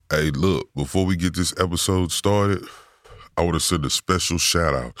Hey, look, before we get this episode started, I want to send a special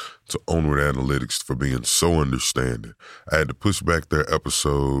shout out to Onward Analytics for being so understanding. I had to push back their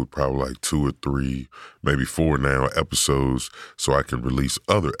episode, probably like 2 or 3, maybe 4 now episodes, so I can release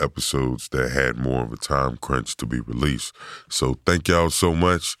other episodes that had more of a time crunch to be released. So thank y'all so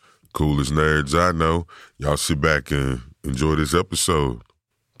much. Coolest nerds I know. Y'all sit back and enjoy this episode.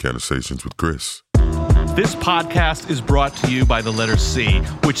 Conversations with Chris. This podcast is brought to you by the letter C,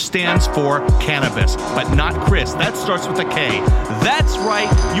 which stands for cannabis, but not Chris. That starts with a K. That's right.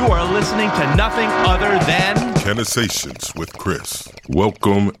 You are listening to nothing other than Conversations with Chris.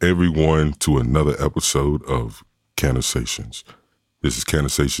 Welcome, everyone, to another episode of Conversations. This is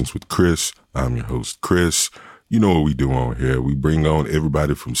Conversations with Chris. I'm your host, Chris. You know what we do on here. We bring on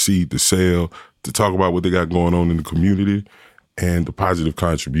everybody from seed to sale to talk about what they got going on in the community and the positive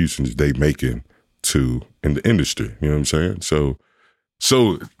contributions they making in the industry. You know what I'm saying?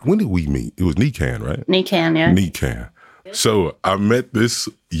 So when did we meet? It was Nican, right? Nican, yeah. Nican. So I met this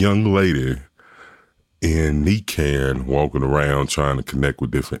young lady in Nican walking around trying to connect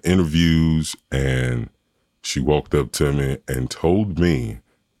with different interviews, and she walked up to me and told me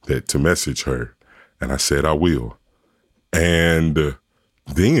that to message her, and I said I will. And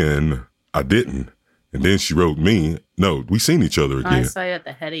then I didn't. And then she wrote me. No, we seen each other again. I saw you at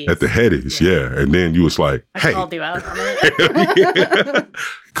the Headies. At the Headies, yeah. And then you was like, hey. I called you out on it.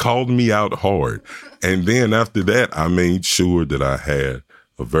 Called me out hard. And then after that, I made sure that I had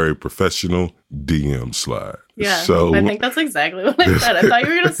a very professional DM slide. Yeah, so, I think that's exactly what I said. I thought you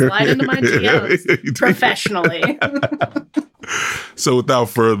were going to slide into my DMs professionally. So without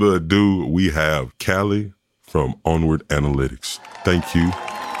further ado, we have Callie from Onward Analytics. Thank you.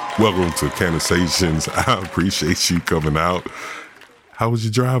 Welcome to Conversations. I appreciate you coming out. How was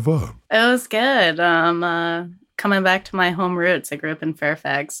your drive up? It was good. Coming back to my home roots. I grew up in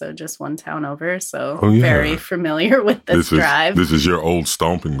Fairfax, so just one town over. So very familiar with this drive. This is your old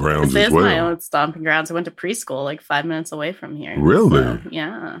stomping grounds this as well. This is my old stomping grounds. I went to preschool like 5 minutes away from here. Really? So,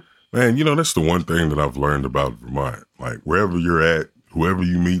 yeah. Man, you know, that's the one thing that I've learned about Vermont. Like, wherever you're at, whoever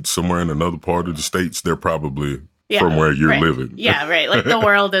you meet somewhere in another part of the States, they're probably from where you're living. Yeah, right. Like the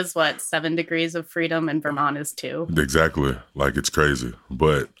world is 7 degrees of freedom and Vermont is 2. Exactly. Like it's crazy.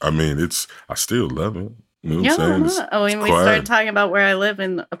 But I mean, I still love it. You know what I'm saying? We started talking about where I live,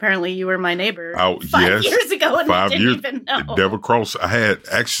 and apparently you were my neighbor 5 years ago, and I didn't even know. It never crossed. I had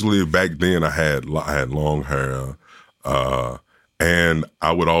actually back then. I had long hair, and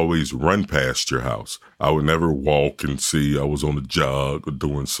I would always run past your house. I would never walk and see. I was on a jog or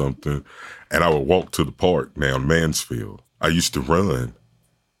doing something, and I would walk to the park now in Mansfield. I used to run,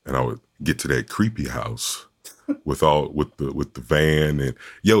 and I would get to that creepy house with the van, and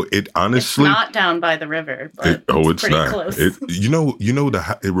it honestly, it's not down by the river, but it's pretty not close.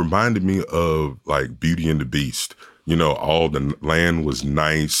 It reminded me of like Beauty and the Beast. You know, all the land was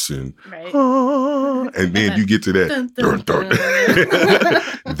nice and and then you get to that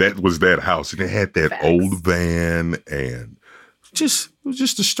that was that house, and it had that old van, and it was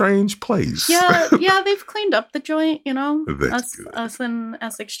just a strange place. Yeah, they've cleaned up the joint, you know. That's us in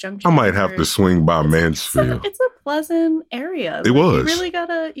Essex Junction. I might have to swing by Mansfield. It's a pleasant area. It was. You really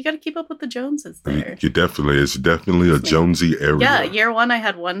gotta keep up with the Joneses there. It's definitely a Jonesy area. Yeah, year 1 I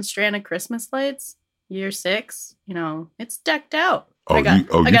had 1 strand of Christmas lights. Year 6, it's decked out. I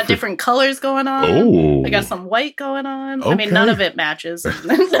got different colors going on. Oh, I got some white going on. Okay. I mean, none of it matches. It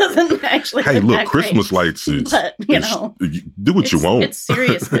doesn't actually. Hey, look, Christmas lights is. But do what you want. It's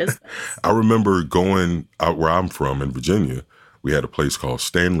serious business. I remember going out where I'm from in Virginia. We had a place called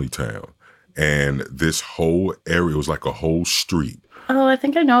Stanleytown, and this whole area was like a whole street. Oh, I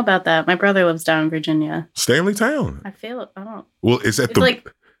think I know about that. My brother lives down in Virginia. Stanleytown. I don't. Well, it's like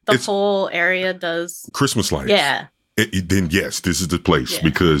the whole area does Christmas lights. Yeah. Then yes, this is the place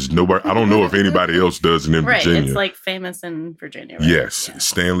because I don't know if anybody else does it in Virginia. It's like famous in Virginia. Right? Yes, yeah.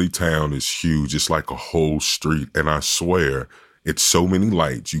 Stanleytown is huge. It's like a whole street, and I swear it's so many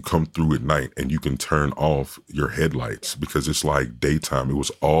lights. You come through at night and you can turn off your headlights because it's like daytime. It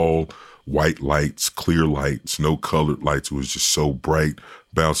was all white lights, clear lights, no colored lights. It was just so bright,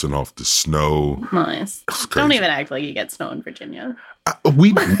 bouncing off the snow. Nice. Don't even act like you get snow in Virginia.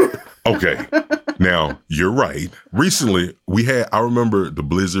 Okay. Now, you're right. Recently, I remember the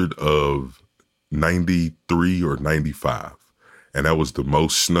blizzard of 93 or 95, and that was the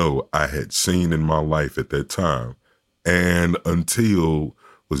most snow I had seen in my life at that time. And until,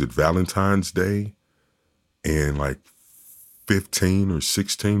 was it Valentine's Day in like 14 or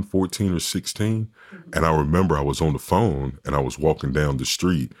 16? And I remember I was on the phone and I was walking down the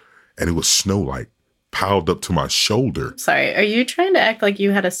street and it was snow like piled up to my shoulder. Sorry, are you trying to act like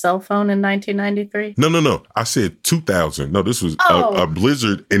you had a cell phone in 1993? No. I said 2000. No, this was a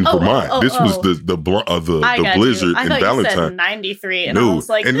blizzard in Vermont. This was the blizzard in Valentine. You said 93, and no, I was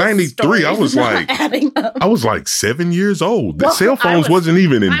like, in 93, I was like, I was like 7 years old. Well, cell phones wasn't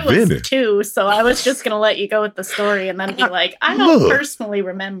even invented. I was 2, so I was just going to let you go with the story and then be like, I don't personally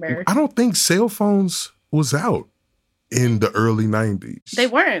remember. I don't think cell phones was out in the early 90s. They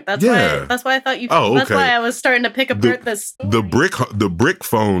weren't. That's why I thought you. Oh, okay. That's why I was starting to pick apart this story. The brick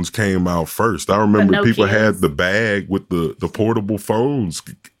phones came out first. I remember people had the bag with the portable phones.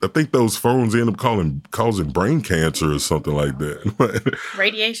 I think those phones ended up causing brain cancer or something like that.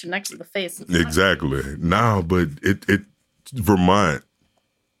 Radiation next to the face. Exactly. No, but it Vermont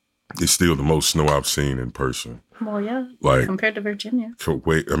is still the most snow I've seen in person. Well, yeah. Like compared to Virginia.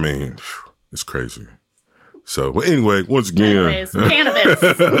 Wait, I mean, it's crazy. So, well, anyway, once again, cannabis.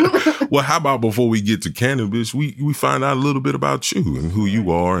 Well, how about before we get to cannabis, we find out a little bit about you and who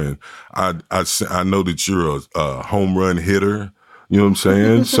you are, and I know that you're a home run hitter. You know what I'm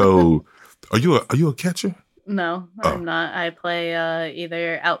saying? So, are you a catcher? No, I'm not. I play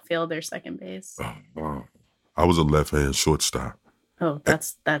either outfield or second base. Oh, wow. I was a left-hand shortstop. Oh,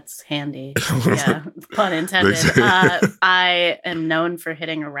 that's handy. Yeah, pun intended. I am known for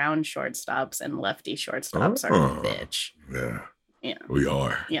hitting around shortstops, and lefty shortstops are a bitch. Yeah, we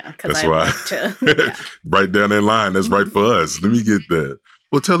are. Yeah, because I like to. Right down that line. That's right for us. Let me get that.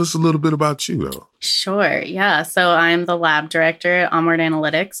 Well, tell us a little bit about you, though. Sure. Yeah. So I'm the lab director at Onward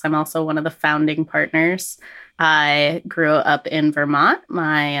Analytics. I'm also one of the founding partners. I grew up in Vermont.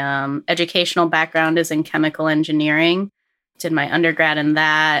 My educational background is in chemical engineering. Did my undergrad in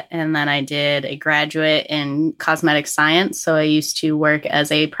that, and then I did a graduate in cosmetic science. So I used to work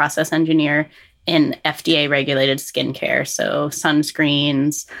as a process engineer in FDA-regulated skincare, so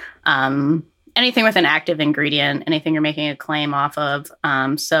sunscreens, anything with an active ingredient, anything you're making a claim off of.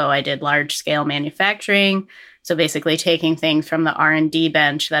 So I did large-scale manufacturing, so basically taking things from the R&D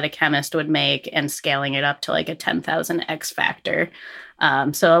bench that a chemist would make and scaling it up to like a 10,000 X factor.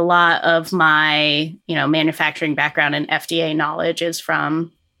 So a lot of my, manufacturing background and FDA knowledge is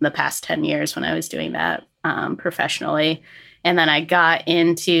from the past 10 years when I was doing that professionally. And then I got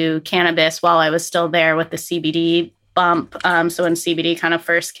into cannabis while I was still there with the CBD bump. So when CBD kind of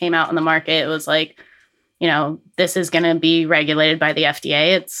first came out in the market, it was like, this is going to be regulated by the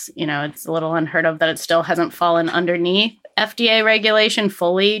FDA. It's a little unheard of that it still hasn't fallen underneath FDA regulation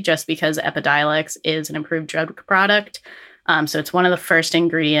fully, just because Epidiolex is an approved drug product. So it's one of the first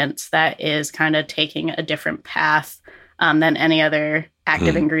ingredients that is kind of taking a different path than any other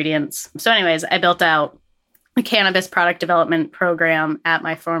active ingredients. So anyways, I built out a cannabis product development program at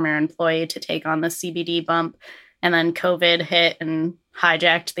my former employee to take on the CBD bump. And then COVID hit and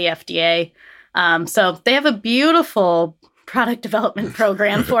hijacked the FDA. So they have a beautiful product development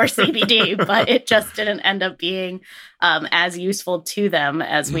program for CBD, but it just didn't end up being as useful to them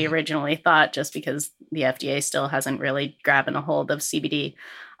as we originally thought, just because the FDA still hasn't really grabbed a hold of CBD.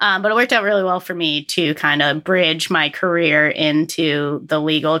 But it worked out really well for me to kind of bridge my career into the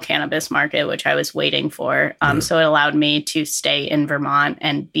legal cannabis market, which I was waiting for. So it allowed me to stay in Vermont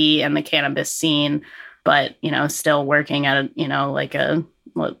and be in the cannabis scene, but, still working at,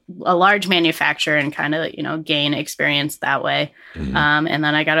 a large manufacturer and kind of, gain experience that way. And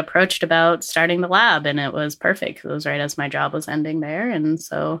then I got approached about starting the lab, and it was perfect. It was right as my job was ending there. And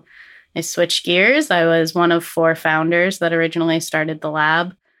so I switched gears. I was one of 4 founders that originally started the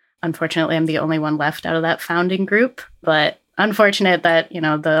lab. Unfortunately, I'm the only one left out of that founding group, but unfortunate that,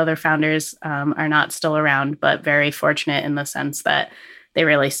 the other founders are not still around, but very fortunate in the sense that they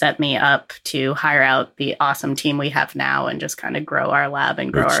really set me up to hire out the awesome team we have now and just kind of grow our lab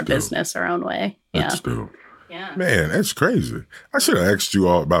and grow our business our own way. That's dope. Yeah. Man, that's crazy. I should have asked you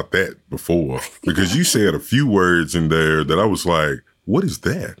all about that before, because you said a few words in there that I was like, what is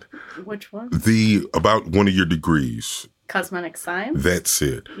that? Which one? About one of your degrees. Cosmetic science? That's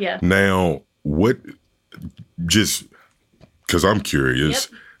it. Yeah. Now, just because I'm curious,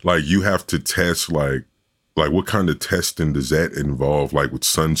 like you have to test like what kind of testing does that involve, like with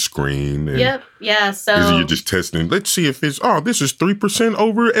sunscreen? And yeah. So is it you're just testing, let's see if it's, this is 3%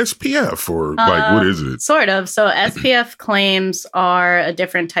 over SPF, or like, what is it? Sort of. So SPF claims are a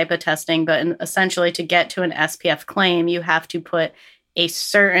different type of testing, but essentially to get to an SPF claim, you have to put a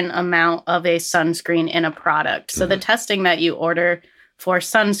certain amount of a sunscreen in a product. So the testing that you order for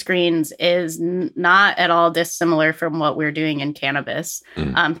sunscreens is not at all dissimilar from what we're doing in cannabis,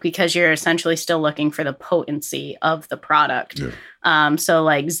 because you're essentially still looking for the potency of the product. Yeah. So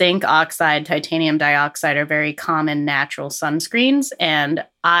like zinc oxide, titanium dioxide are very common natural sunscreens. And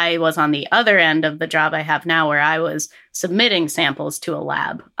I was on the other end of the job I have now, where I was submitting samples to a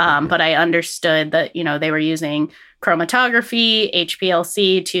lab. But I understood that, they were using chromatography,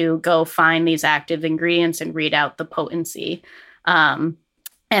 HPLC to go find these active ingredients and read out the potency. And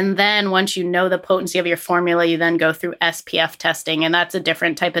then once you know the potency of your formula, you then go through SPF testing. And that's a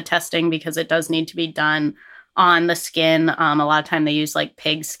different type of testing because it does need to be done on the skin. A lot of time they use like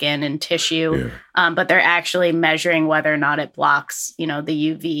pig skin and tissue, but they're actually measuring whether or not it blocks,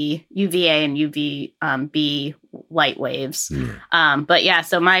 the UVA and UVB light waves. But yeah,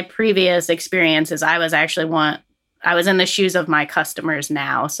 so my previous experience is I was in the shoes of my customers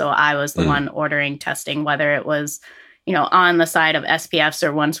now. So I was the one ordering testing, whether it was on the side of SPFs,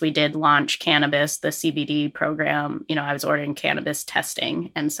 or once we did launch cannabis, the CBD program, I was ordering cannabis testing.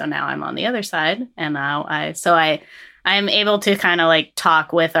 And so now I'm on the other side. And now I am able to kind of like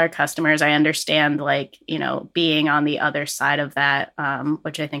talk with our customers. I understand being on the other side of that,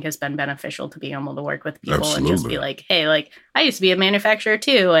 which I think has been beneficial to being able to work with people. Absolutely. And just be like, hey, I used to be a manufacturer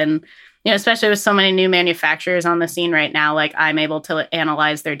too. And especially with so many new manufacturers on the scene right now, I'm able to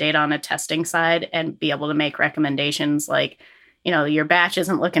analyze their data on a testing side and be able to make recommendations your batch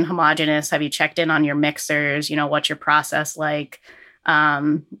isn't looking homogenous. Have you checked in on your mixers? What's your process like?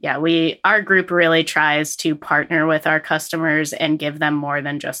 Our group really tries to partner with our customers and give them more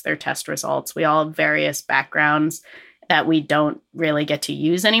than just their test results. We all have various backgrounds that we don't really get to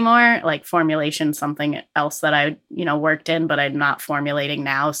use anymore, like formulation, something else that I, worked in, but I'm not formulating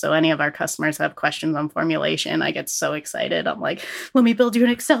now. So any of our customers have questions on formulation, I get so excited. I'm like, let me build you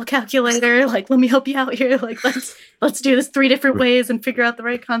an Excel calculator. Let me help you out here. Let's do this 3 different ways and figure out the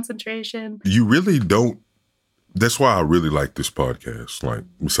right concentration. You really don't. That's why I really like this podcast,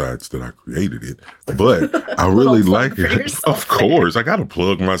 besides that I created it. But I really like it. Of course, I got to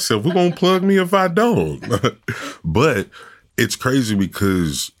plug myself. Who's going to plug me if I don't? But it's crazy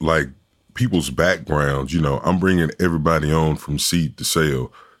because, people's backgrounds, I'm bringing everybody on from seed to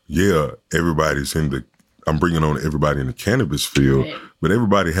sale. Yeah, I'm bringing on everybody in the cannabis field, right. But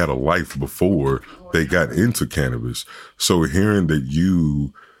everybody had a life before they got into cannabis. So hearing that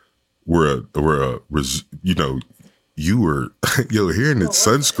you were you were hearing that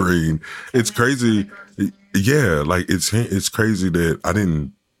sunscreen. It's crazy. Yeah, it's crazy that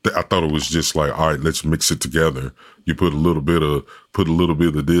I thought it was just all right, let's mix it together. You put a little bit of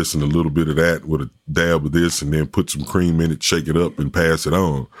this and a little bit of that with a dab of this, and then put some cream in it, shake it up, and pass it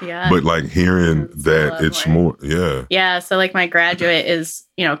on. Yeah. But hearing that it's more, yeah. Yeah. So my graduate is,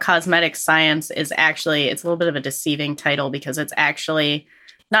 cosmetic science is actually, it's a little bit of a deceiving title because it's actually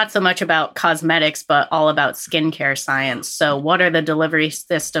not so much about cosmetics, but all about skincare science. So what are the delivery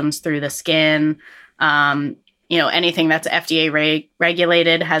systems through the skin? Anything that's FDA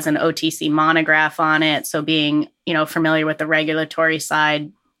regulated has an OTC monograph on it. So being, familiar with the regulatory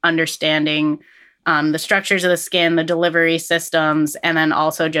side, understanding the structures of the skin, the delivery systems, and then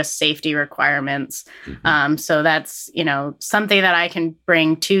also just safety requirements. So that's, something that I can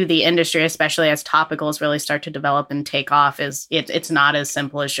bring to the industry, especially as topicals really start to develop and take off, is it's not as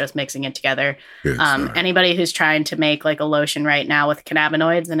simple as just mixing it together. Anybody who's trying to make a lotion right now with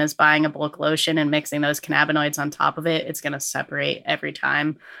cannabinoids and is buying a bulk lotion and mixing those cannabinoids on top of it, it's going to separate every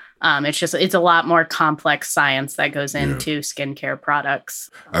time. It's a lot more complex science that goes into skincare products.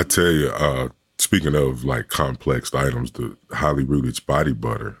 I tell you, speaking of complex items, the Highly Rooted's body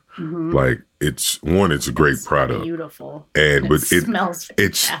butter, it's a great product. Beautiful. But it smells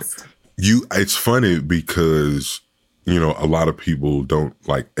fantastic. It's funny because, a lot of people don't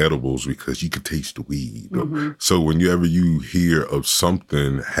like edibles because you can taste the weed. So whenever you hear of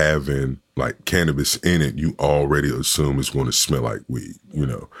something having cannabis in it, you already assume it's going to smell like weed,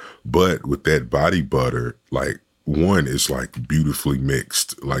 But with that body butter, one is beautifully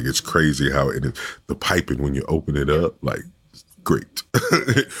mixed. It's crazy how the piping when you open it up, great.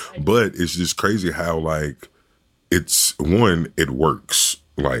 But it's just crazy how it's one, it works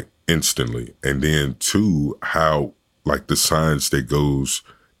instantly. And then 2, how the science that goes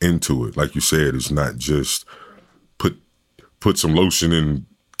into it. Like you said, it's not just put some lotion and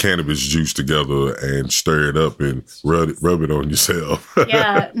cannabis juice together and stir it up and rub it on yourself.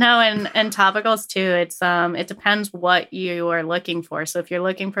 Yeah, no, and topicals too. It depends what you are looking for. So if you're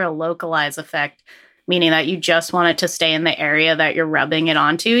looking for a localized effect, meaning that you just want it to stay in the area that you're rubbing it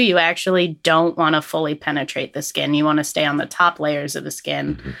onto. You actually don't want to fully penetrate the skin. You want to stay on the top layers of the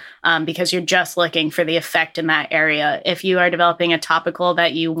skin because you're just looking for the effect in that area. If you are developing a topical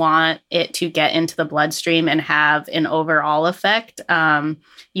that you want it to get into the bloodstream and have an overall effect,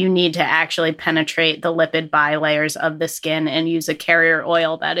 you need to actually penetrate the lipid bilayers of the skin and use a carrier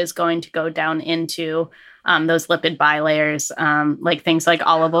oil that is going to go down into those lipid bilayers, like things like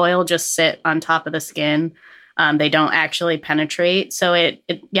olive oil just sit on top of the skin. They don't actually penetrate. So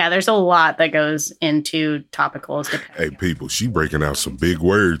there's a lot that goes into topicals. Hey, people, she breaking out some big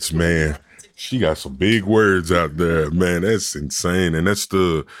words, man. She got some big words out there, man. That's insane. And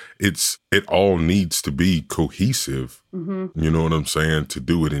it all needs to be cohesive. You know what I'm saying? To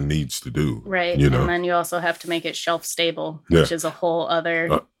do what it needs to do. Right. You know? And then you also have to make it shelf stable, which is a whole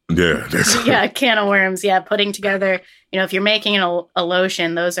other... can of worms. Yeah, putting together, if you're making a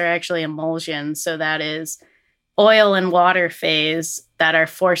lotion, those are actually emulsions. So that is oil and water phase that are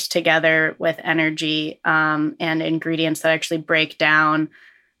forced together with energy and ingredients that actually break down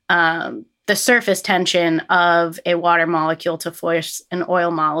the surface tension of a water molecule to force an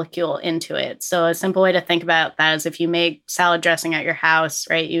oil molecule into it. So a simple way to think about that is if you make salad dressing at your house,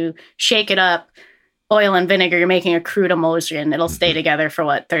 right, you shake it up, oil and vinegar, you're making a crude emulsion. It'll stay together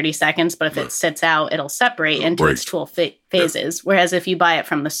for 30 seconds, but if it sits out, it'll separate into its 12 phases. Whereas if you buy it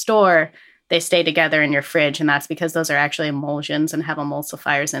from the store, they stay together in your fridge, and that's because those are actually emulsions and have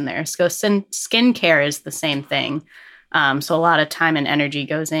emulsifiers in there. So skincare is the same thing. So a lot of time and energy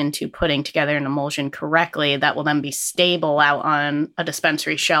goes into putting together an emulsion correctly that will then be stable out on a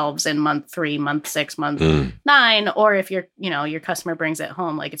dispensary shelves in month 3, month 6, month 9. Or if your customer brings it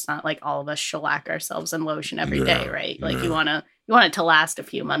home, like it's not like all of us shellac ourselves in lotion every day, right? Like you want it to last a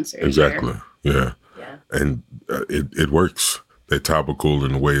few months or a year. Yeah. And it works. They're topical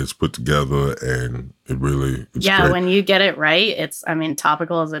in the way it's put together, and it's great. When you get it right,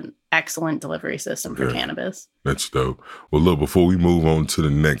 topical is an excellent delivery system for cannabis. That's dope. Well, look, before we move on to the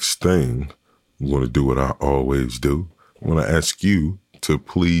next thing, I'm going to do what I always do. I want to ask you to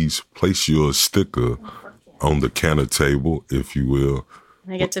please place your sticker on the counter table, if you will.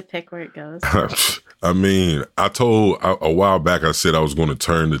 I get to pick where it goes. I told a while back, I said I was going to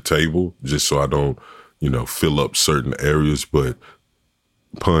turn the table just so I don't, fill up certain areas, but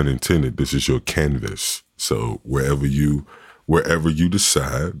pun intended, this is your canvas. So wherever you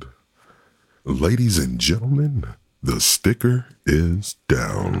decide, ladies and gentlemen, the sticker is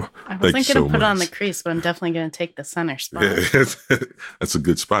down. I wasn't going to put it on the crease, but I'm definitely going to take the center spot. Yeah, that's a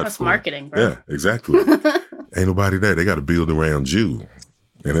good spot. That's marketing, bro. Yeah, exactly. Ain't nobody there. They got to build around you.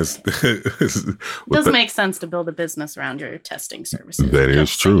 And it does make sense to build a business around your testing services. That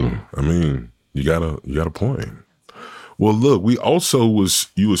is true. You got a point. Well, look,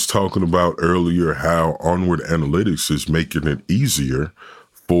 you was talking about earlier how Onward Analytics is making it easier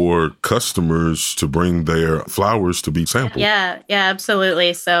for customers to bring their flowers to be sampled. Yeah,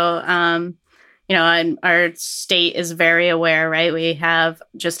 absolutely. So, our state is very aware, right? We have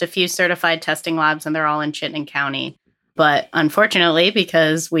just a few certified testing labs, and they're all in Chittenden County. But unfortunately,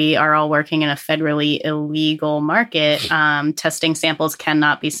 because we are all working in a federally illegal market, testing samples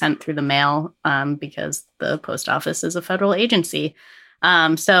cannot be sent through the mail because the post office is a federal agency.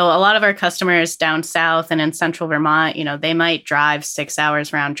 So a lot of our customers down south and in central Vermont, they might drive 6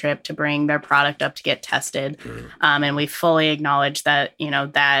 hours round trip to bring their product up to get tested. And we fully acknowledge that,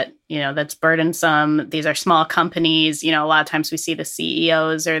 that's burdensome. These are small companies. A lot of times we see the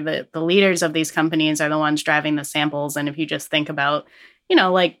CEOs or the leaders of these companies are the ones driving the samples. And if you just think about,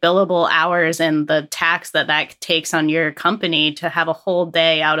 like billable hours and the tax that takes on your company to have a whole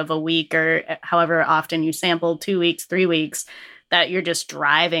day out of a week or however often you sample, 2 weeks, 3 weeks, that you're just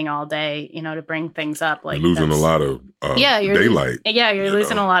driving all day, to bring things up. Like losing a lot of daylight. You're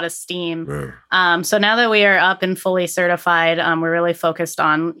losing a lot of steam. Yeah. So now that we are up and fully certified, we're really focused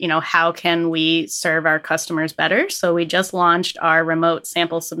on, how can we serve our customers better? So we just launched our remote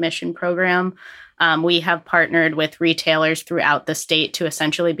sample submission program. We have partnered with retailers throughout the state to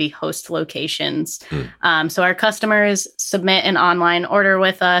essentially be host locations. So our customers submit an online order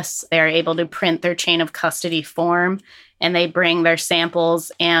with us. They are able to print their chain of custody form, and they bring their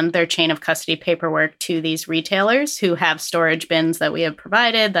samples and their chain of custody paperwork to these retailers who have storage bins that we have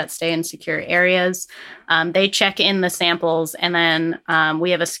provided that stay in secure areas. They check in the samples, and then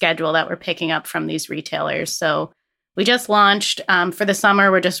we have a schedule that we're picking up from these retailers. So we just launched for the summer.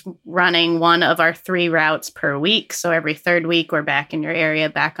 We're just running one of our 3 routes per week. So every 3rd week, we're back in your area,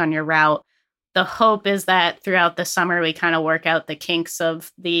 back on your route. The hope is that throughout the summer, we kind of work out the kinks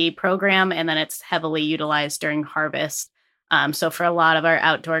of the program, and then it's heavily utilized during harvest. So for a lot of our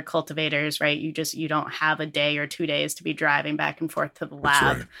outdoor cultivators, right, you don't have a day or 2 days to be driving back and forth to the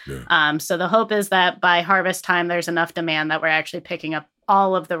lab. That's right. Yeah. So the hope is that by harvest time, there's enough demand that we're actually picking up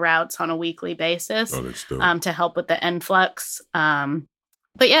all of the routes on a weekly basis to help with the influx.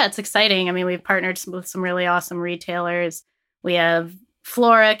 But yeah, it's exciting. I mean, we've partnered with some really awesome retailers. We have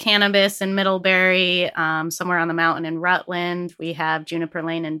Flora Cannabis in Middlebury, somewhere on the mountain in Rutland. We have Juniper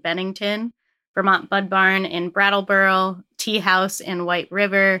Lane in Bennington, Vermont Bud Barn in Brattleboro, Tea House in White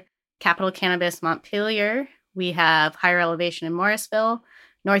River, Capital Cannabis Montpelier. We have Higher Elevation in Morrisville,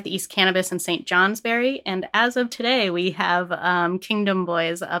 Northeast Cannabis in St. Johnsbury. And as of today, we have Kingdom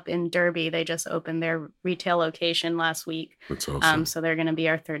Boys up in Derby. They just opened their retail location last week. That's awesome. So they're going to be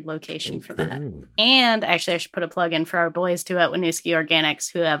our third location for that. And actually, I should put a plug in for our boys too at Winooski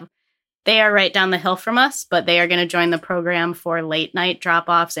Organics, they are right down the hill from us, but they are going to join the program for late night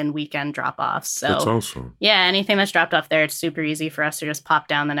drop-offs and weekend drop-offs. So that's awesome. Yeah, anything that's dropped off there, it's super easy for us to just pop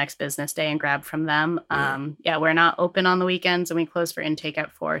down the next business day and grab from them. We're not open on the weekends and we close for intake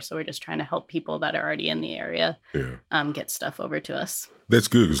at 4. So we're just trying to help people that are already in the area get stuff over to us. That's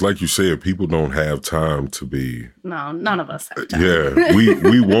good because, like you said, people don't have time to be. No, none of us have time. Yeah,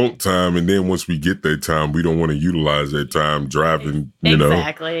 we want time, and then once we get that time, we don't want to utilize that time driving.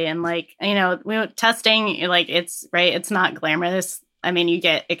 Exactly, and we testing it's right. It's not glamorous. I mean, you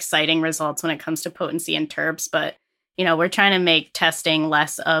get exciting results when it comes to potency and terps, but we're trying to make testing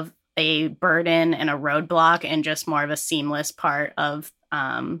less of a burden and a roadblock, and just more of a seamless part of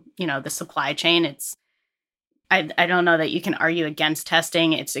the supply chain. I don't know that you can argue against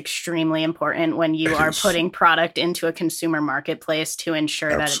testing. It's extremely important when you are putting product into a consumer marketplace to ensure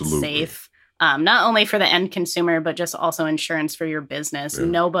that it's safe, not only for the end consumer, but just also insurance for your business. Yeah.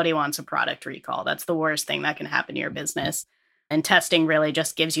 Nobody wants a product recall. That's the worst thing that can happen to your business. And testing really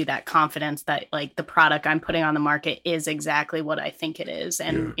just gives you that confidence that the product I'm putting on the market is exactly what I think it is.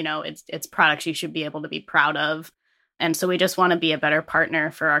 And, it's products you should be able to be proud of. And so we just want to be a better partner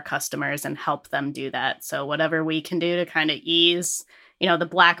for our customers and help them do that. So whatever we can do to kind of ease, the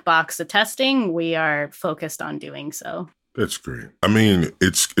black box of testing, we are focused on doing so. That's great. I mean,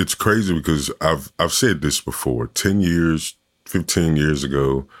 it's crazy because I've said this before. 10 years, 15 years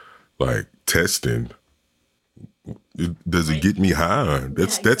ago, testing, does it get me high?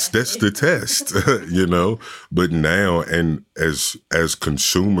 That's the test, But now, and as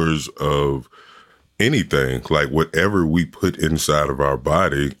consumers of anything, whatever we put inside of our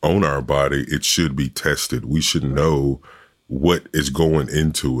body, on our body, it should be tested. We should know what is going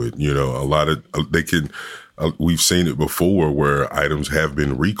into it. A lot of we've seen it before where items have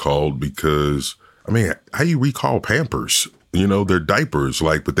been recalled because, how you recall Pampers? They're diapers,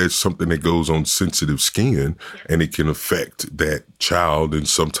 but that's something that goes on sensitive skin and it can affect that child in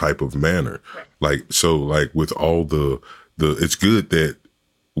some type of manner. With all the it's good that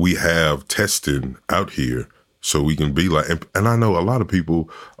we have testing out here so we can be and I know a lot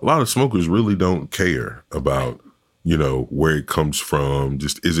of smokers really don't care about, where it comes from.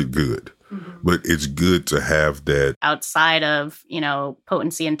 Just, is it good? Mm-hmm. But it's good to have that. Outside of,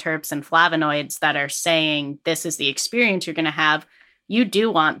 potency and terps and flavonoids that are saying this is the experience you're going to have, you do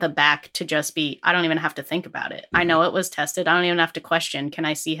want the back to just be, I don't even have to think about it. Mm-hmm. I know it was tested. I don't even have to question, can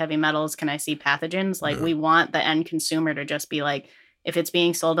I see heavy metals? Can I see pathogens? We want the end consumer to just be if it's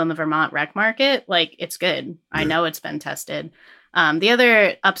being sold on the Vermont rec market, it's good. Yeah. I know it's been tested. The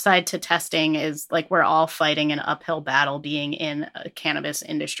other upside to testing is we're all fighting an uphill battle being in a cannabis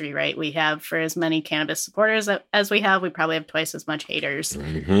industry, right? We have, for as many cannabis supporters as we probably have twice as much haters.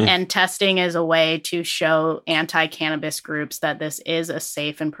 Mm-hmm. And testing is a way to show anti-cannabis groups that this is a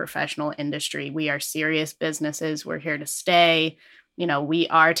safe and professional industry. We are serious businesses. We're here to stay. We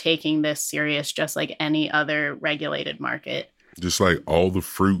are taking this serious just like any other regulated market. Just like all the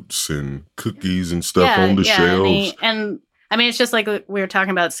fruits and cookies and stuff on the shelves. And it's just like we were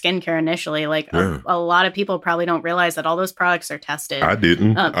talking about skincare initially. A lot of people probably don't realize that all those products are tested. I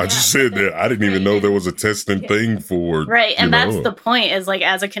didn't. I just said that. I didn't even know there was a testing thing for. Right. And that's the point is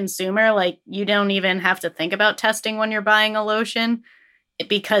as a consumer, you don't even have to think about testing when you're buying a lotion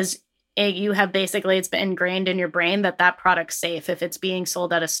because you have basically, it's been ingrained in your brain that product's safe. If it's being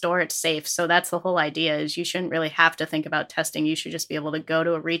sold at a store, it's safe. So that's the whole idea is you shouldn't really have to think about testing. You should just be able to go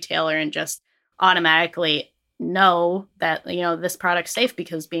to a retailer and just automatically know that, this product's safe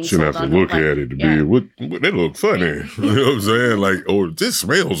because being sold on. Shouldn't have to look at it to be, what they look funny. You know what I'm saying? Or this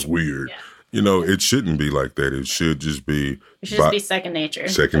smells weird. Yeah. It shouldn't be like that. It should just be. It should just be second nature.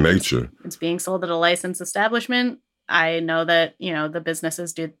 Second nature. It's being sold at a licensed establishment. I know that, the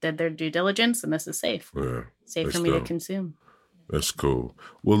businesses did their due diligence and this is safe. Yeah, safe for me to consume. That's cool.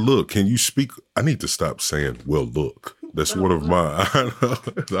 Well, look, can you speak? I need to stop saying, well, look. That's one of mine.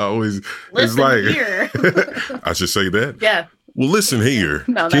 It's always, it's Listen like, here. I should say that? Yeah. Well, listen here.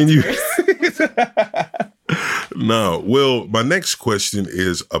 No, Can that's you? yours. No. Well, my next question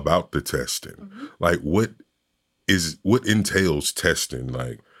is about the testing. Mm-hmm. Like, what entails testing?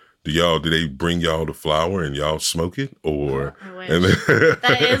 Like, do they bring y'all the flour and y'all smoke it, or? I wish.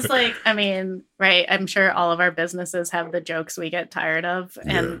 That is like, I mean, right. I'm sure all of our businesses have the jokes we get tired of.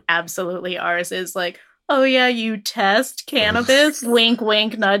 And absolutely ours is like, oh yeah, you test cannabis, wink,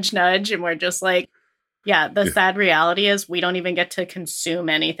 wink, nudge, nudge. And we're just like, yeah, the sad reality is we don't even get to consume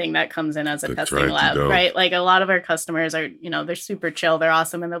anything that comes in as a testing lab, right? Like a lot of our customers are, they're super chill. They're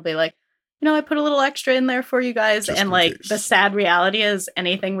awesome. And they'll be like, I put a little extra in there for you guys. Just and like the sad reality is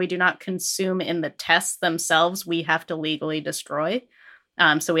anything we do not consume in the tests themselves, we have to legally destroy.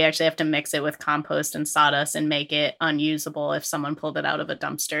 So we actually have to mix it with compost and sawdust and make it unusable if someone pulled it out of a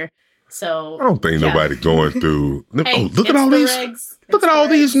dumpster. So I don't think nobody going through. Hey, look at all these. Look at all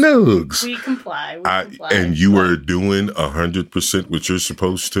these nugs. We comply. And you are doing 100% what you're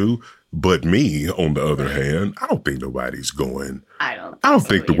supposed to. But me, on the other hand, I don't think nobody's going. I don't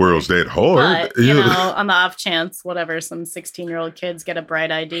think the world's that hard. But, on the off chance, whatever, some 16-year-old kids get a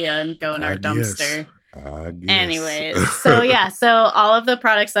bright idea and go in our dumpster. I guess. Anyways, so all of the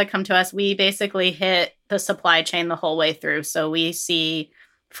products that come to us, we basically hit the supply chain the whole way through. So we see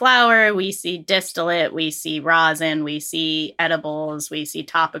flour, we see distillate, we see rosin, we see edibles, we see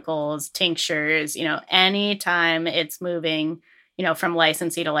topicals, tinctures, anytime it's moving, from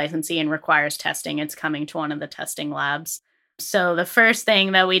licensee to licensee and requires testing, it's coming to one of the testing labs. So the first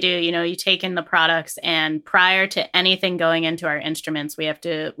thing that we do, you take in the products, and prior to anything going into our instruments, we have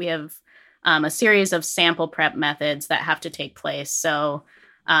a series of sample prep methods that have to take place. So,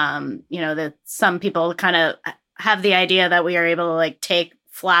 that some people kind of have the idea that we are able to like take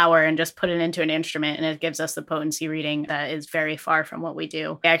flour and just put it into an instrument and it gives us the potency reading. That is very far from what we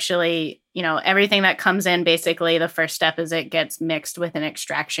do. Actually, everything that comes in, basically the first step is it gets mixed with an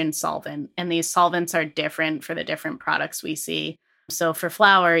extraction solvent. And these solvents are different for the different products we see. So for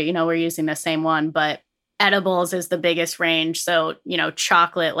flour, we're using the same one, but edibles is the biggest range. So,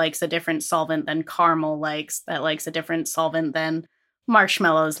 chocolate likes a different solvent than caramel likes, that likes a different solvent than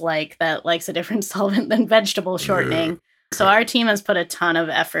marshmallows that likes a different solvent than vegetable shortening. Yeah. So our team has put a ton of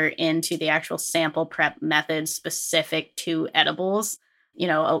effort into the actual sample prep methods specific to edibles.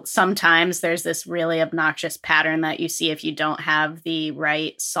 Sometimes there's this really obnoxious pattern that you see if you don't have the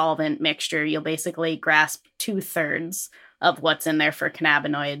right solvent mixture, you'll basically grasp 2/3 of what's in there for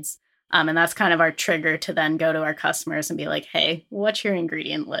cannabinoids. And that's kind of our trigger to then go to our customers and be like, hey, what's your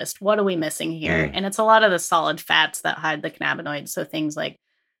ingredient list? What are we missing here? And it's a lot of the solid fats that hide the cannabinoids. So things like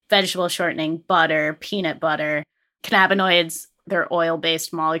vegetable shortening, butter, peanut butter. Cannabinoids, they're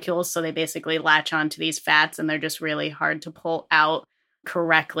oil-based molecules, so they basically latch onto these fats, and they're just really hard to pull out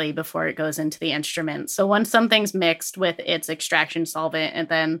correctly before it goes into the instrument. So once something's mixed with its extraction solvent, it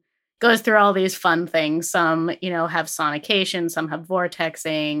then goes through all these fun things. Some, have sonication, some have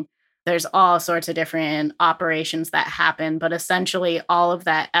vortexing. There's all sorts of different operations that happen, but essentially all of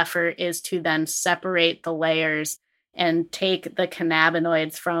that effort is to then separate the layers and take the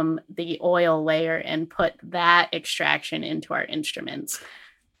cannabinoids from the oil layer and put that extraction into our instruments.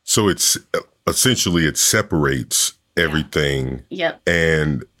 So it's essentially it separates everything. Yep.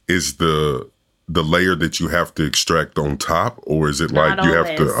 And is the layer that you have to extract on top, or is it Not like you always.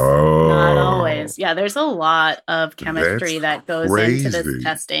 have to? Not always. Yeah, there's a lot of chemistry that goes crazy. into this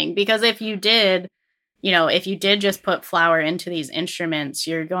testing, because if you did just put flour into these instruments,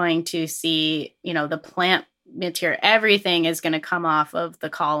 you're going to see, the plant material, everything is going to come off of the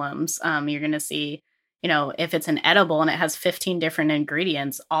columns. You're going to see, if it's an edible and it has 15 different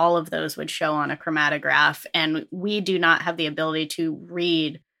ingredients, all of those would show on a chromatograph. And we do not have the ability to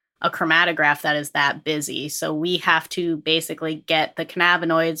read a chromatograph that is that busy. So we have to basically get the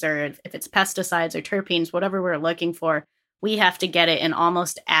cannabinoids, or if it's pesticides or terpenes, whatever we're looking for, we have to get it in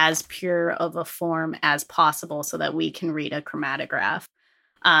almost as pure of a form as possible so that we can read a chromatograph.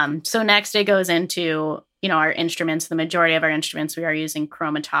 So next it goes into, our instruments. The majority of our instruments, we are using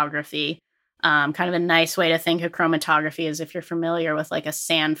chromatography. Kind of a nice way to think of chromatography is if you're familiar with like a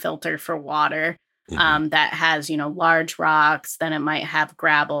sand filter for water, that has, large rocks, then it might have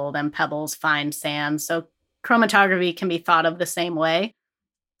gravel, then pebbles, fine sand. So chromatography can be thought of the same way.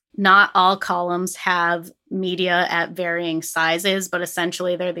 Not all columns have media at varying sizes, but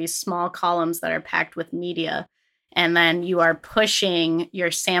essentially they're these small columns that are packed with media. And then you are pushing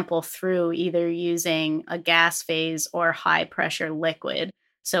your sample through either using a gas phase or high pressure liquid.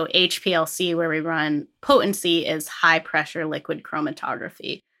 So HPLC, where we run potency, is high pressure liquid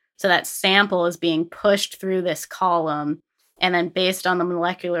chromatography. So that sample is being pushed through this column. And then based on the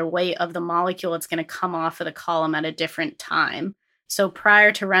molecular weight of the molecule, it's going to come off of the column at a different time. So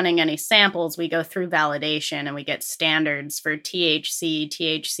prior to running any samples, we go through validation and we get standards for THC,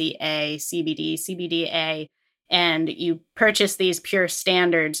 THCA, CBD, CBDA, and you purchase these pure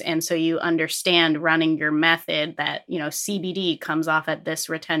standards. And so you understand running your method that, CBD comes off at this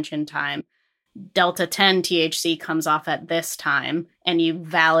retention time. Delta 10 THC comes off at this time, and you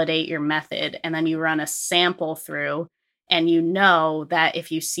validate your method, and then you run a sample through. And you know that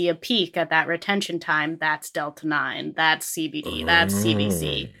if you see a peak at that retention time, that's Delta 9, that's CBD, that's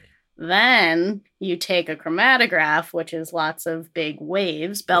CBC. Then you take a chromatograph, which is lots of big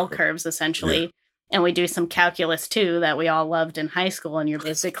waves, bell curves essentially, and we do some calculus too that we all loved in high school. And you're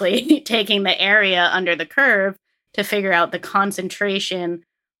basically taking the area under the curve to figure out the concentration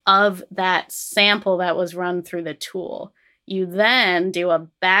of that sample that was run through the tool. You then do a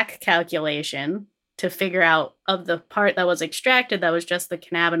back calculation to figure out of the part that was extracted, that was just the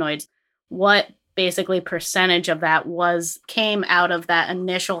cannabinoids, what basically percentage of that came out of that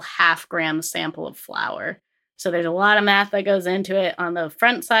initial 0.5 gram sample of flour. So there's a lot of math that goes into it on the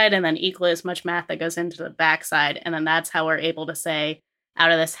front side, and then equally as much math that goes into the back side. And then that's how we're able to say, out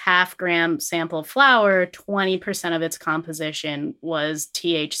of this 0.5 gram sample of flour, 20% of its composition was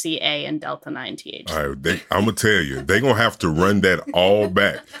THCA and Delta 9 THC. All right, I'm going to tell you, they're going to have to run that all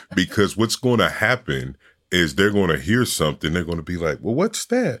back, because what's going to happen is they're going to hear something. They're going to be like, well, what's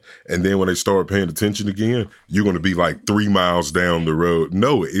that? And then when they start paying attention again, you're going to be like 3 miles down the road.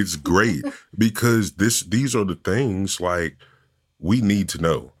 No, it's great because these are the things like we need to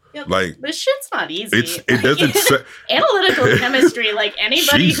know. Yeah, like this shit's not easy. It doesn't analytical chemistry. Like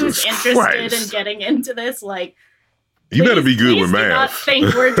anybody Jesus who's interested Christ. in getting into this, like you better be good with please do not math.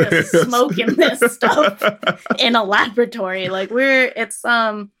 think we're just smoking this stuff in a laboratory. Like it's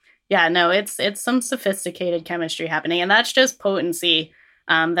some sophisticated chemistry happening, and that's just potency.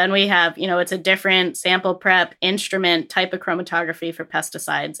 Then we have, it's a different sample prep instrument type of chromatography for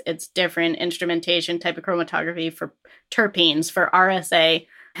pesticides. It's different instrumentation type of chromatography for terpenes, for RSA.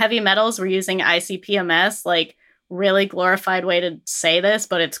 Heavy metals, we're using ICP-MS, like really glorified way to say this,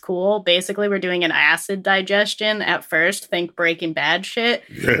 but it's cool. Basically, we're doing an acid digestion at first, think Breaking Bad shit,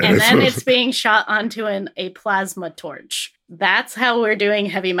 and then it's being shot onto a plasma torch. That's how we're doing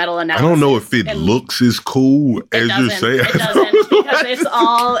heavy metal analysis. I don't know if it looks as cool as you're saying. It doesn't, because it's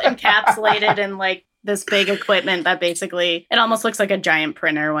all encapsulated in like this big equipment that basically, it almost looks like a giant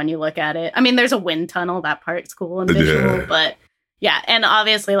printer when you look at it. I mean, there's a wind tunnel. That part's cool and visual, but yeah. And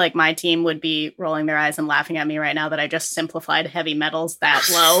obviously, like, my team would be rolling their eyes and laughing at me right now that I just simplified heavy metals that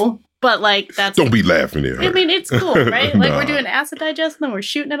low. But like, that's... Don't be laughing at her. I mean, it's cool, right? Like, we're doing acid digestion, then we're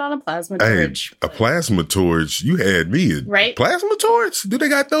shooting it on a plasma torch. A plasma torch? You had me. Right? Plasma torch? Do they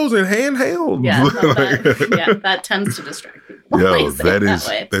got those in handheld? Yeah, that tends to distract people. Yo,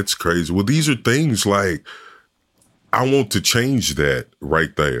 that's crazy. Well, these are things like, I want to change that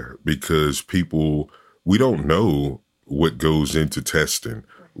right there, because we don't know what goes into testing.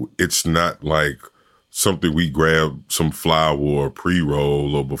 It's not like something we grab some flour or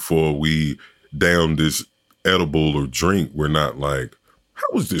pre-roll, or before we down this edible or drink, we're not like, how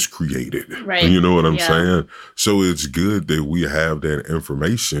was this created? Right. You know what I'm saying? So it's good that we have that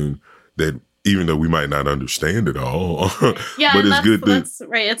information, that even though we might not understand it all, yeah, but it's good that's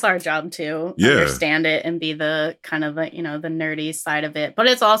right. It's our job to understand it and be the kind of, the nerdy side of it. But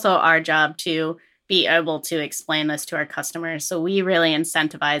it's also our job to be able to explain this to our customers. So we really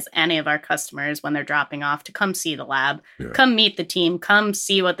incentivize any of our customers when they're dropping off to come see the lab, come meet the team, come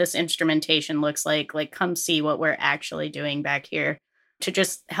see what this instrumentation looks like come see what we're actually doing back here, to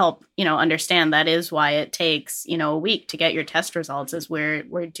just help, understand that is why it takes, a week to get your test results, is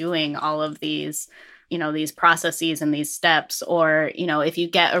we're doing all of these, these processes and these steps. Or, if you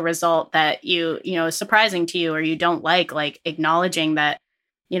get a result that is surprising to you or you don't like acknowledging that,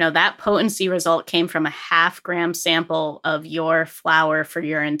 that potency result came from a 0.5 gram sample of your flour for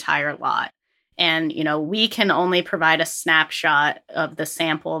your entire lot. And, we can only provide a snapshot of the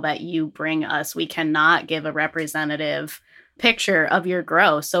sample that you bring us. We cannot give a representative picture of your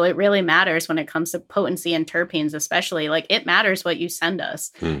grow. So it really matters when it comes to potency and terpenes, especially. Like, it matters what you send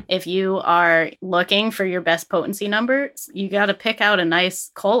us. If you are looking for your best potency numbers, you got to pick out a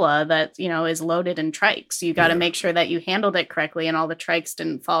nice cola that, is loaded in trikes. You got to make sure that you handled it correctly and all the trikes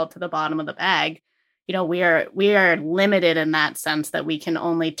didn't fall to the bottom of the bag. We are limited in that sense, that we can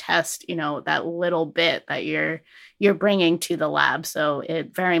only test, that little bit that you're bringing to the lab. So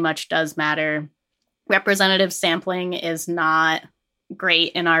it very much does matter. Representative sampling is not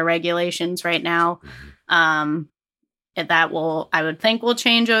great in our regulations right now. I would think will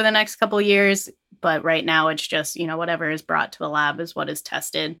change over the next couple of years. But right now it's just, whatever is brought to the lab is what is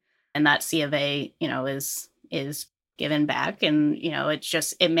tested. And that C of A, is given back. And,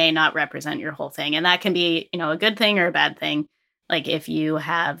 it may not represent your whole thing. And that can be, a good thing or a bad thing. Like if you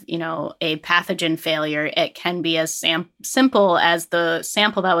have, a pathogen failure, it can be as simple as the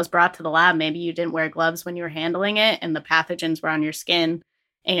sample that was brought to the lab. Maybe you didn't wear gloves when you were handling it and the pathogens were on your skin.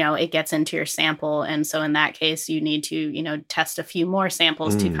 It gets into your sample. And so in that case, you need to, test a few more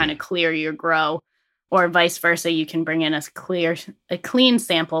samples to kind of clear your grow, or vice versa. You can bring in a clean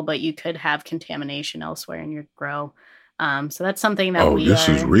sample, but you could have contamination elsewhere in your grow. So that's something that this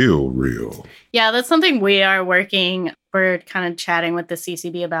is real. Yeah, that's something we're kind of chatting with the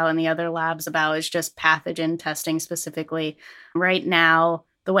CCB about and the other labs about, is just pathogen testing specifically. Right now,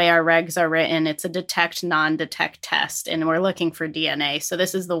 the way our regs are written, it's a detect, non-detect test, and we're looking for DNA. So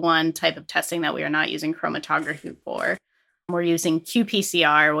this is the one type of testing that we are not using chromatography for. We're using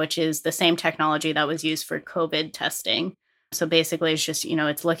qPCR, which is the same technology that was used for COVID testing. So basically, it's just,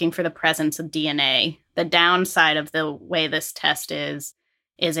 it's looking for the presence of DNA. The downside of the way this test is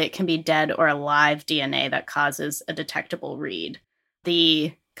it can be dead or alive DNA that causes a detectable read.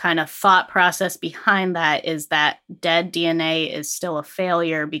 The kind of thought process behind that is that dead DNA is still a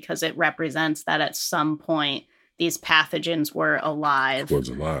failure because it represents that at some point these pathogens were alive.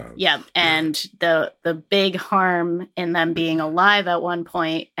 Yeah. And the big harm in them being alive at one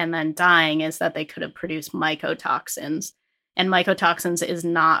point and then dying is that they could have produced mycotoxins. And mycotoxins is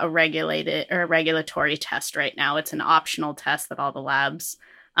not a regulated or a regulatory test right now. It's an optional test that all the labs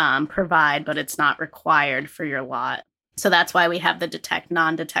provide, but it's not required for your lot. So that's why we have the detect,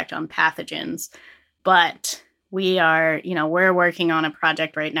 non-detect on pathogens. But we are, we're working on a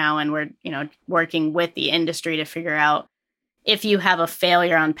project right now, and we're, working with the industry to figure out, if you have a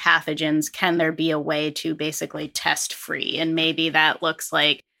failure on pathogens, can there be a way to basically test free? And maybe that looks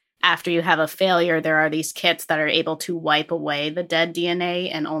like, after you have a failure, there are these kits that are able to wipe away the dead DNA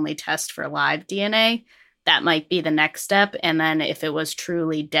and only test for live DNA. That might be the next step. And then if it was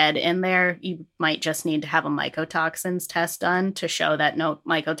truly dead in there, you might just need to have a mycotoxins test done to show that no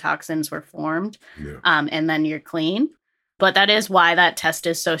mycotoxins were formed. Yeah. And then you're clean. But that is why that test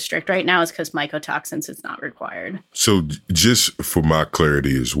is so strict right now, is because mycotoxins is not required. So just for my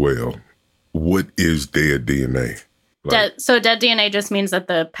clarity as well, what is dead DNA? Dead DNA just means that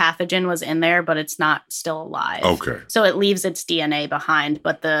the pathogen was in there, but it's not still alive. Okay. So it leaves its DNA behind,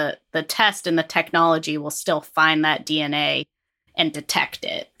 but the test and the technology will still find that DNA and detect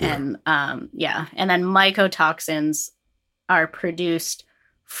it. Yeah. And and then mycotoxins are produced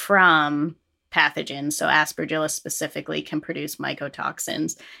from pathogens. So Aspergillus specifically can produce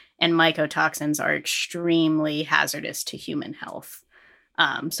mycotoxins, and mycotoxins are extremely hazardous to human health.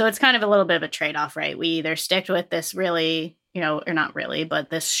 So it's kind of a little bit of a trade-off, right? We either stick with this really, or not really,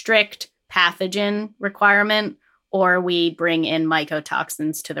 but this strict pathogen requirement, or we bring in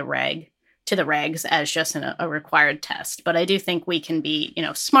mycotoxins to the regs as just a required test. But I do think we can be,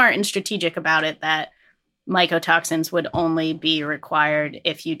 smart and strategic about it, that mycotoxins would only be required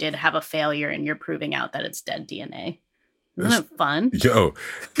if you did have a failure and you're proving out that it's dead DNA. Isn't it fun? Yo,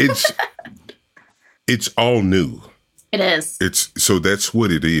 it's all new. It is. So that's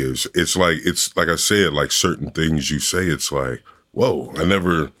what it is. It's like I said, like certain things you say, it's like, whoa, I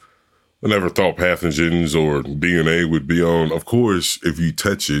never thought pathogens or DNA would be on. Of course, if you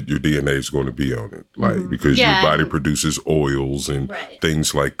touch it, your DNA is going to be on it, like because your body produces oils and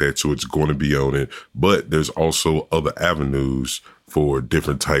things like that, so it's going to be on it. But there's also other avenues for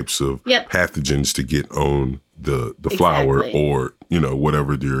different types of pathogens to get on the flower or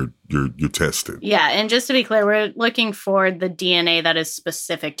whatever you're testing. Yeah, and just to be clear, we're looking for the DNA that is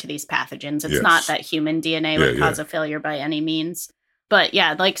specific to these pathogens. It's not that human DNA would cause a failure by any means. But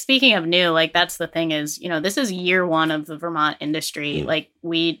yeah, like speaking of new, like that's the thing is, this is year one of the Vermont industry. Like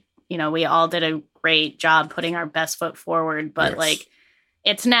we all did a great job putting our best foot forward, but like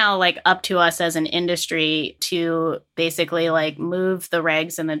it's now like up to us as an industry to basically like move the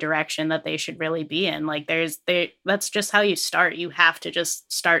regs in the direction that they should really be in. Like that's just how you start. You have to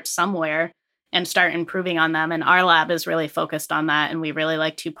just start somewhere and start improving on them. And our lab is really focused on that. And we really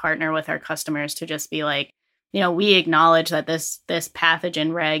like to partner with our customers to just be like, we acknowledge that this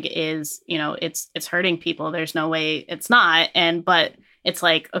pathogen reg is, it's hurting people. There's no way it's not. But it's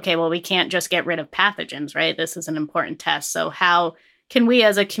like, okay, well, we can't just get rid of pathogens, right? This is an important test. So how can we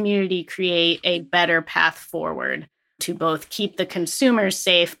as a community create a better path forward to both keep the consumers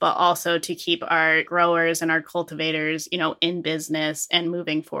safe, but also to keep our growers and our cultivators, in business and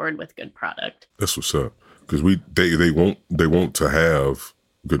moving forward with good product? That's what's up. Because they want to have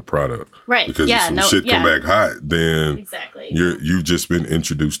good product. Right. Because Yeah. if some shit come back hot, then exactly. you've just been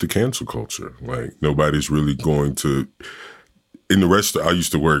introduced to cancel culture. Like nobody's really going to. In the I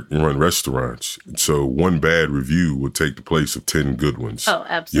used to work and run restaurants. So one bad review would take the place of 10 good ones. Oh,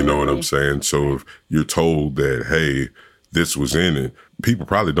 absolutely. You know what I'm saying? So if you're told that, hey, this was in it, people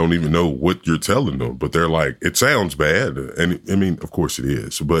probably don't even know what you're telling them, but they're like, it sounds bad. And I mean, of course it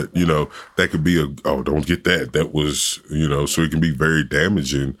is, but that could be don't get that. That was, so it can be very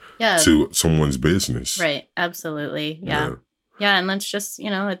damaging to someone's business. Right. Absolutely. Yeah. Yeah, and that's just,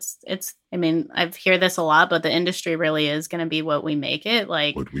 it's, I mean, I hear this a lot, but the industry really is going to be what we make it.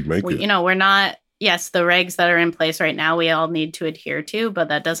 Like, what we make it. We're not, yes, the regs that are in place right now, we all need to adhere to, but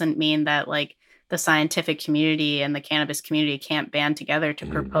that doesn't mean that like the scientific community and the cannabis community can't band together to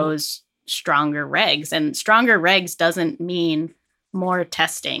propose stronger regs. And stronger regs doesn't mean more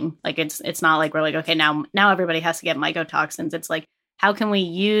testing. Like it's not like we're like, okay, now everybody has to get mycotoxins. It's like, how can we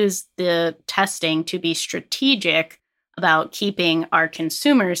use the testing to be strategic about keeping our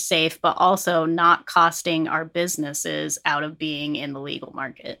consumers safe, but also not costing our businesses out of being in the legal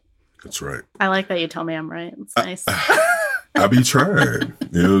market? That's right. I like that you tell me I'm right. It's nice. I be trying.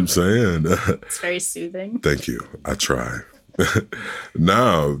 You know what I'm saying? It's very soothing. Thank you. I try.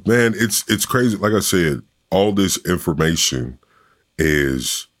 No, man, it's crazy. Like I said, all this information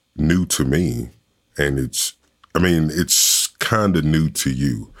is new to me, and it's kind of new to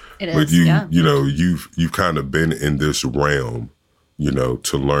you. It is, but you've kind of been in this realm,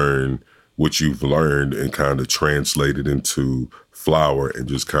 to learn what you've learned and kind of translate it into flower and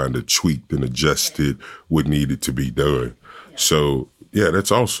just kind of tweaked and adjusted what needed to be done. Yeah. So yeah,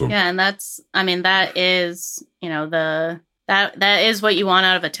 that's awesome. Yeah, and that is, that is what you want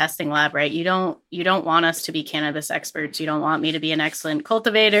out of a testing lab, right? You don't want us to be cannabis experts. You don't want me to be an excellent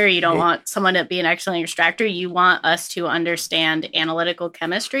cultivator. You don't want someone to be an excellent extractor. You want us to understand analytical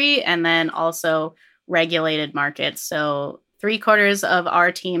chemistry and then also regulated markets. So 3/4 of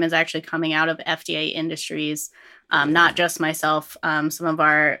our team is actually coming out of FDA industries, not just myself. Some of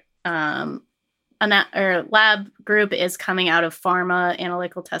our lab group is coming out of pharma,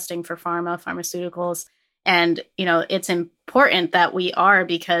 analytical testing for pharmaceuticals. And, it's important that we are,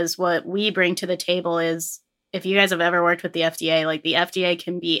 because what we bring to the table is, if you guys have ever worked with the FDA, like the FDA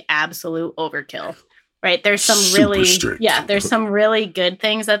can be absolute overkill, right? There's some there's some really good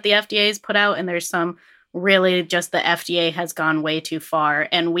things that the FDA has put out, and there's some really just the FDA has gone way too far,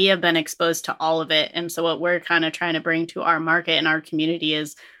 and we have been exposed to all of it. And so what we're kind of trying to bring to our market and our community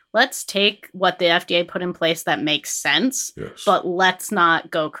is, let's take what the FDA put in place that makes sense, but let's not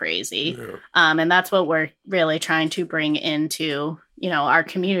go crazy. Yeah. And that's what we're really trying to bring into, our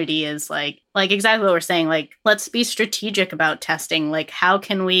community is like exactly what we're saying. Like, let's be strategic about testing. Like, how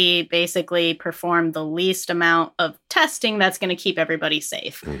can we basically perform the least amount of testing that's going to keep everybody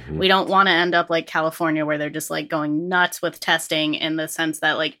safe? Mm-hmm. We don't want to end up like California, where they're just like going nuts with testing, in the sense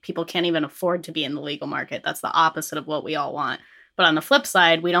that like people can't even afford to be in the legal market. That's the opposite of what we all want. But on the flip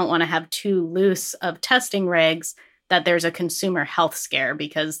side, we don't want to have too loose of testing regs that there's a consumer health scare,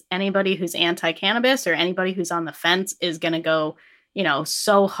 because anybody who's anti-cannabis or anybody who's on the fence is going to go,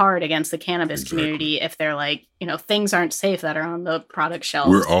 so hard against the cannabis community if they're like, things aren't safe that are on the product shelf.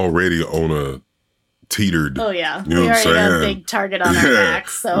 We're already on a teetered. Oh, yeah. We already got a big target on our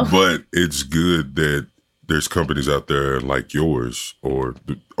backs. So. But it's good that there's companies out there like yours or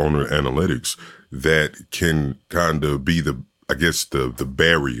the Owner Analytics that can kind of be the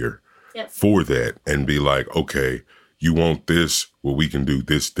barrier for that, and be like, okay, you want this? Well, we can do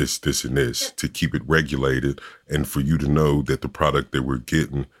this, and this to keep it regulated, and for you to know that the product that we're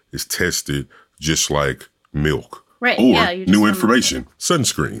getting is tested just like milk. Right. Or new information,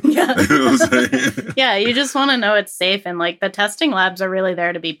 sunscreen. Yeah. You know what I'm saying? Yeah, you just want to know it's safe. And like the testing labs are really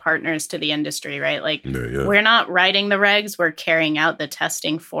there to be partners to the industry, right? Like we're not writing the regs, we're carrying out the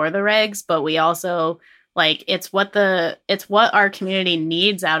testing for the regs, but we also like it's what our community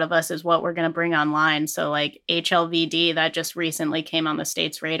needs out of us is what we're going to bring online. So like HLVD, that just recently came on the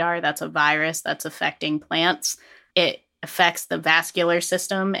state's radar. That's a virus that's affecting plants. It affects the vascular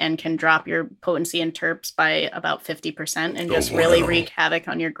system and can drop your potency and terps by about 50% and just really wreak havoc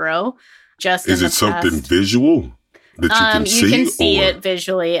on your grow. Is it something visual that you can see? You can see it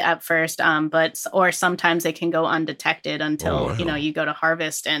visually at first, or sometimes it can go undetected until you go to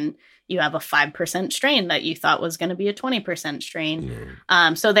harvest and you have a 5% strain that you thought was going to be a 20% strain.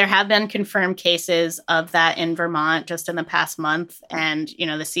 So there have been confirmed cases of that in Vermont just in the past month. And, the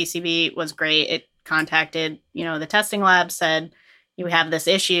CCB was great. It contacted, the testing lab, said, you have this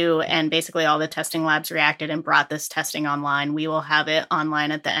issue and basically all the testing labs reacted and brought this testing online. We will have it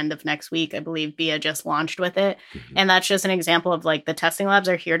online at the end of next week. I believe BIA just launched with it. And that's just an example of like the testing labs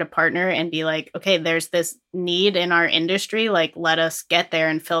are here to partner and be like, okay, there's this need in our industry. Like, let us get there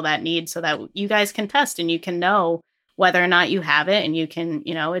and fill that need so that you guys can test and you can know whether or not you have it. And you can,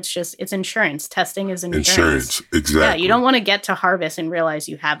 it's insurance. Testing is insurance. Exactly. Yeah, you don't want to get to harvest and realize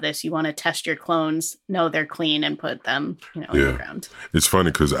you have this. You want to test your clones, know they're clean, and put them, in the ground. It's funny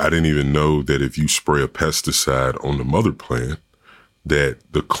because I didn't even know that if you spray a pesticide on the mother plant, that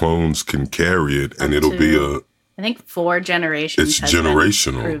the clones can carry it, and it'll be I think 4 generations. It's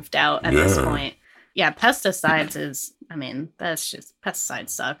generational. Proved out at this point. Yeah, pesticides is. That's just pesticides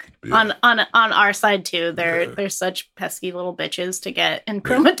suck. Yeah. On our side too. They're such pesky little bitches to get in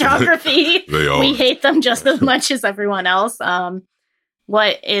chromatography. They are. We hate them just as much as everyone else.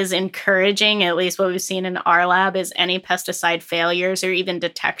 What is encouraging, at least what we've seen in our lab, is any pesticide failures or even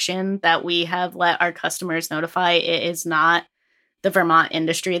detection that we have let our customers notify. It is not the Vermont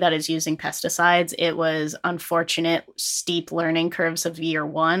industry that is using pesticides. It was unfortunate, steep learning curves of year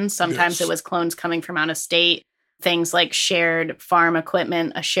one. Sometimes it was clones coming from out of state. Things like shared farm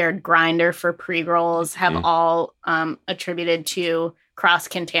equipment, a shared grinder for pre-rolls have all attributed to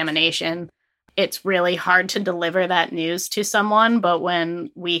cross-contamination. It's really hard to deliver that news to someone, but when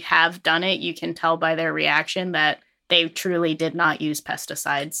we have done it, you can tell by their reaction that they truly did not use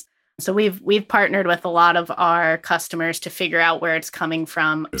pesticides. So we've partnered with a lot of our customers to figure out where it's coming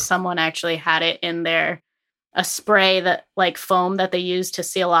from. Someone actually had it in a spray that like foam that they use to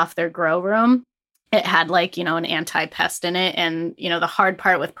seal off their grow room. It had an anti-pest in it. And, the hard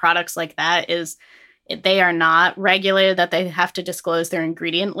part with products like that is they are not regulated, that they have to disclose their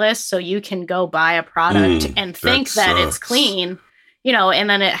ingredient list. So you can go buy a product and think that it's clean, and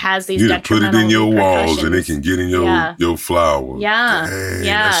then it has these detrimental put it in your walls and it can get in your flour. Yeah. Dang,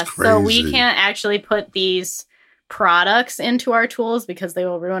 yeah. that's crazy. So we can't actually put these products into our tools because they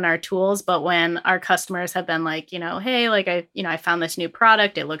will ruin our tools. But when our customers have been like, hey, like I found this new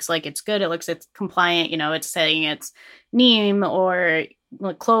product. It looks like it's good. It looks it's compliant. It's saying it's neem or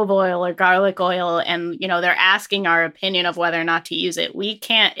clove oil or garlic oil. And, they're asking our opinion of whether or not to use it. We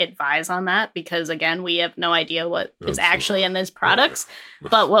can't advise on that because, again, we have no idea what is actually in these products.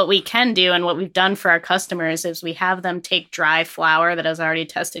 But what we can do and what we've done for our customers is we have them take dry flour that has already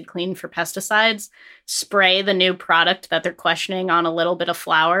tested clean for pesticides, spray the new product that they're questioning on a little bit of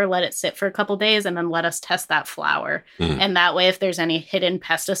flour, let it sit for a couple days, and then let us test that flour. And that way, if there's any hidden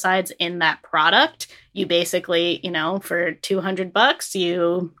pesticides in that product, you basically, for $200,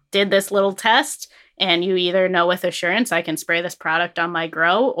 you did this little test and you either know with assurance I can spray this product on my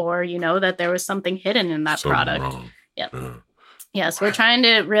grow, or that there was something hidden in that product. Wrong. Yep. Yeah. So we're trying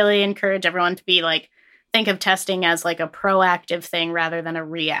to really encourage everyone to be like, think of testing as like a proactive thing rather than a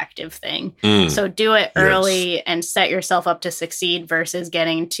reactive thing. So do it early and set yourself up to succeed versus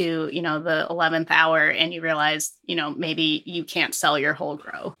getting to, the 11th hour and you realize, maybe you can't sell your whole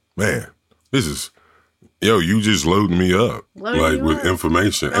grow. Man, this is... you just loading me up, with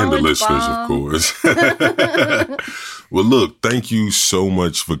information and the listeners, of course. Well, look, thank you so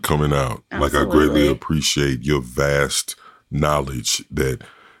much for coming out. Absolutely. I greatly appreciate your vast knowledge that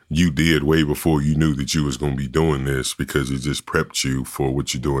you did way before you knew that you was going to be doing this, because it just prepped you for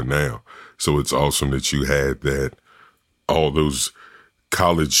what you're doing now. So it's awesome that you had all those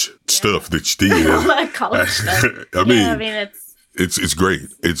college stuff that you did. All that college stuff. It's great.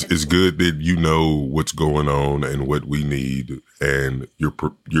 It's good that you know what's going on and what we need, and you're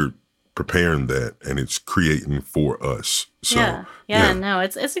preparing that, and it's creating for us. So no,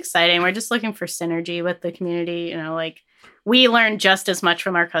 it's exciting. We're just looking for synergy with the community. We learn just as much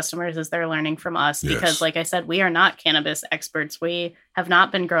from our customers as they're learning from us, because like I said, we are not cannabis experts. We have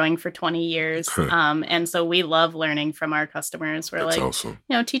not been growing for 20 years. And so we love learning from our customers. We're awesome.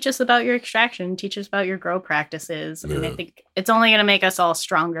 Teach us about your extraction, teach us about your grow practices. And I think it's only going to make us all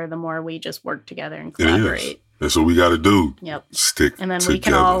stronger the more we just work together and collaborate. That's what we got to do. Yep. Stick And then together. We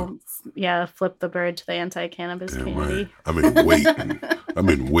can all flip the bird to the anti-cannabis community. Right. I've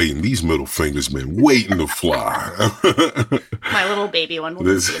been waiting. These middle fingers been waiting to fly. My little baby one will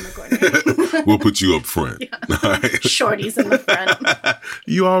be in the corner. We'll put you up front. Shorties in the front.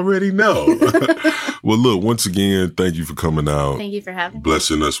 You already know. Well, look, once again, thank you for coming out. Thank you for having me.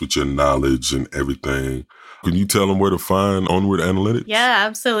 Blessing us with your knowledge and everything. Can you tell them where to find Onward Analytics? Yeah,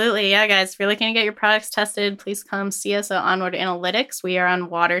 absolutely. Yeah, guys, if you're looking to get your products tested, please come see us at Onward Analytics. We are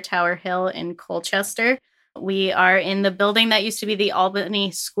on Water Tower Hill in Colchester. We are in the building that used to be the Albany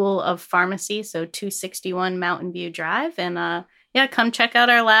School of Pharmacy, so 261 Mountain View Drive. And Yeah, come check out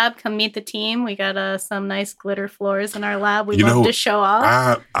our lab. Come meet the team. We got some nice glitter floors in our lab. We love to show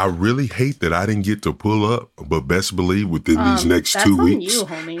off. I really hate that I didn't get to pull up, but best believe within these next 2 weeks.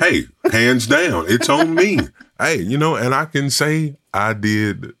 That's on you, homie. Hey, hands down, it's on me. Hey, and I can say I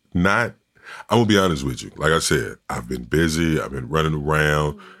did not. I'm going to be honest with you. Like I said, I've been busy. I've been running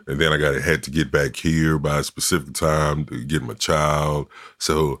around. And then I had to get back here by a specific time to get my child.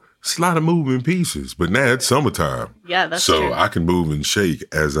 So it's a lot of moving pieces. But now it's summertime. Yeah, that's true. So I can move and shake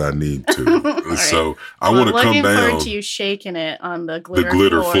as I need to. Right. So I want to come down. Looking forward to you shaking it on the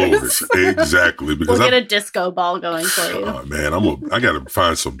glitter floors. Exactly. Because we'll get a disco ball going for you. Oh, man, I got to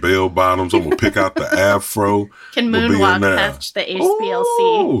find some bell bottoms. I'm going to pick out the afro. Can moonwalk past the HBLC.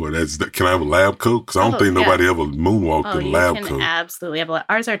 Oh, can I have a lab coat? Because I don't think nobody ever moonwalked in a lab coat. You can absolutely have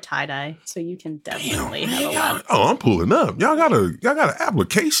ours are tie-dye, so you can definitely have a lab. Oh, I'm pulling up. Y'all got an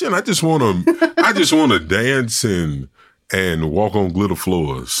application? I just want to dance and walk on glitter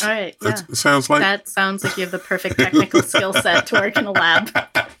floors. All right. Yeah. That sounds like you have the perfect technical skill set to work in a lab.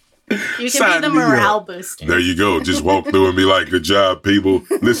 You can be the morale booster. There you go. Just walk through and be like, good job, people.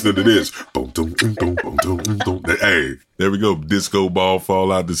 Listen to this. Hey, there we go. Disco ball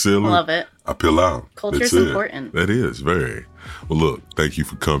fall out the ceiling. Love it. I peel out. Culture's important. That is, very. Well, look, thank you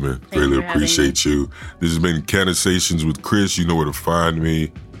for coming. Really appreciate you. This has been Conversations with Chris. You know where to find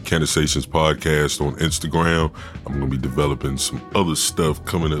me. Conversations Podcast on Instagram. I'm going to be developing some other stuff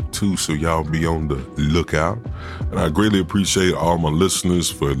coming up too, so y'all be on the lookout. And I greatly appreciate all my listeners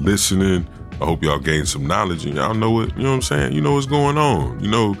for listening. I hope y'all gain some knowledge and y'all know it, you know what I'm saying? You know what's going on.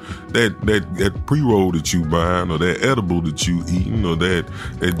 You know, that pre-roll that you buying or that edible that you eating or that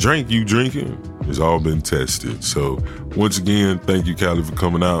drink you drinking has all been tested. So once again, thank you, Callie, for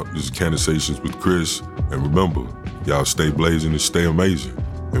coming out. This is Conversations with Chris. And remember, y'all stay blazing and stay amazing.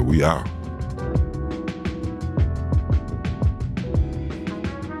 And we out.